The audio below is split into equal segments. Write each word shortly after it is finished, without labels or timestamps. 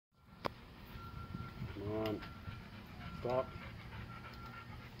Stop.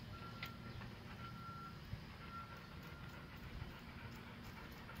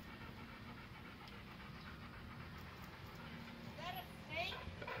 Is that a snake?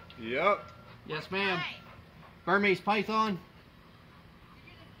 Yep. Yes, ma'am. Why? Burmese Python. Did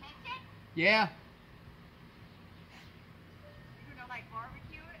you just catch it? Yeah. You gonna like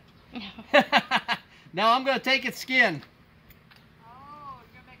barbecue it? No, I'm gonna take its skin. Oh,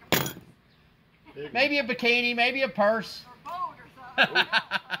 you're gonna make a purse. Maybe a bikini, maybe a purse. Or boat or something. else,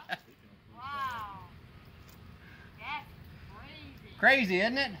 huh? Wow. That's crazy. Crazy,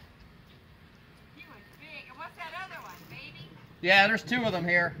 isn't it? He was big. And what's that other one, baby? Yeah, there's two of them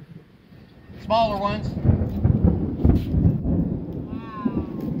here. Smaller ones. Wow.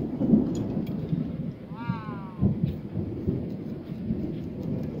 Wow.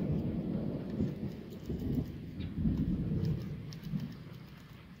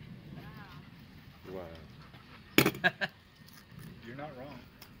 Wow. You're not wrong.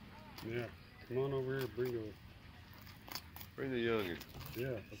 Yeah. Come on over here. Bring the youngin.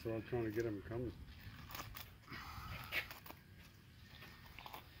 Yeah, that's what I'm trying to get him coming.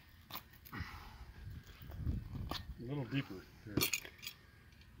 A little deeper. There. A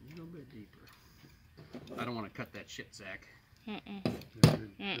little bit deeper. I don't want to cut that shit, Zach. Yeah,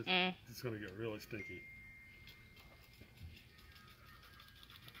 it's going to get really stinky.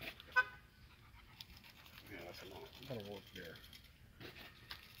 Yeah, that's enough. That'll work there.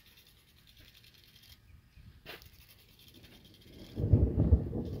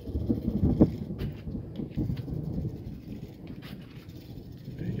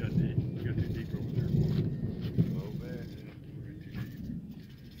 Yeah, you got too deep over there. Oh man.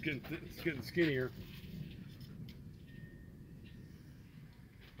 It's getting skinnier.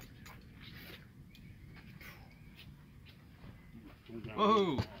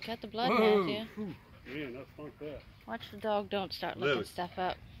 Whoa! Got the blood Whoa. now, too. Man, that's funked up. Watch the dog don't start looking Lily. stuff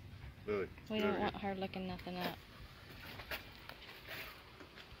up. Lily. We don't want her looking nothing up.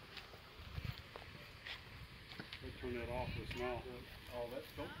 They turn that off with smell. Oh,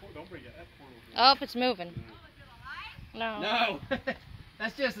 don't bring it. That portal. Oh, it's moving. No. No!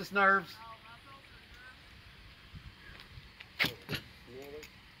 That's just its nerves.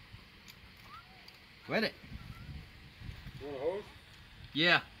 Quit it. You want a hose?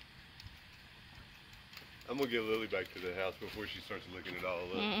 Yeah. I'm gonna get Lily back to the house before she starts looking it all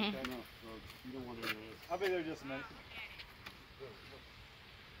up. No, you don't want any of this. I'll be there just a minute.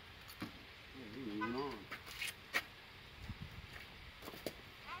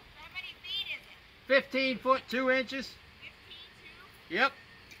 How many feet is it? 15 foot 2 inches. 15, Yep.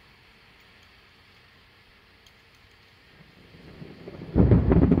 We're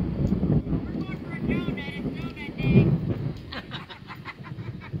going for a donut. It's donut day.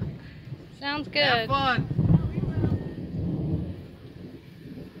 Sounds Have good. fun.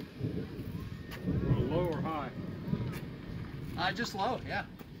 Low or high? Just low, yeah.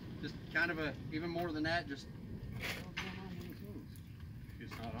 Just kind of even more than that, just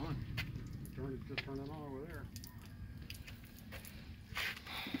it's not on. Just turn it on over there.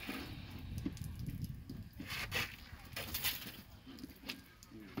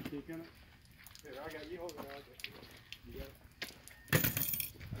 Kick in it? Here, I got you. Hold it. You got it.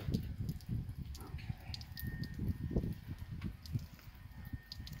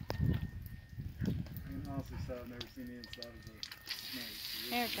 Honestly, so I've never seen the inside of a snake.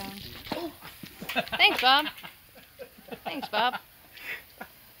 There it goes. Thanks, Bob. Thanks, Bob.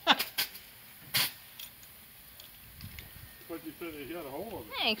 But you said he had a hold of it.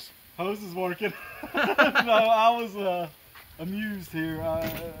 Thanks. Hose is working. No, I was amused here,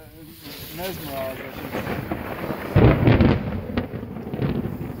 mesmerized. I should say.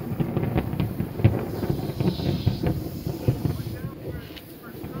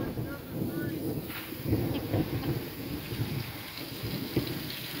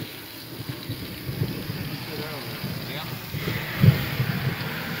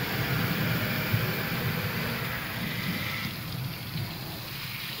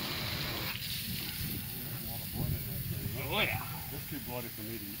 Oh yeah. That's too bloody for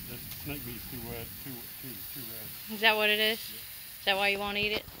me to eat. That snake meat's too wet, too red. Is that what it is? Is that why you won't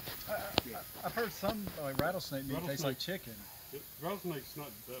eat it? I've heard some like rattlesnake meat tastes like chicken. Rattlesnake's not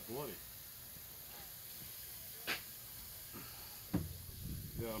that bloody.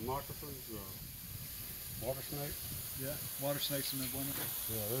 Yeah, moccasins, water snake. Yeah, water snakes in the winter.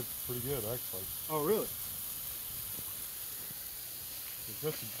 Yeah, they're pretty good actually. Oh, really? It's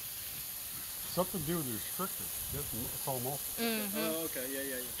just something to do with the restrictor. That's all muscle. Oh, okay.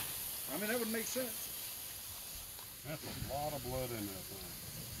 Yeah. I mean, that would make sense. That's a lot of blood in that thing.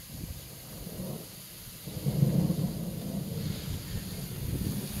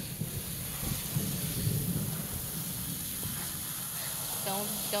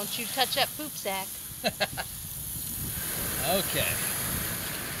 Don't you touch that poop sack. Okay.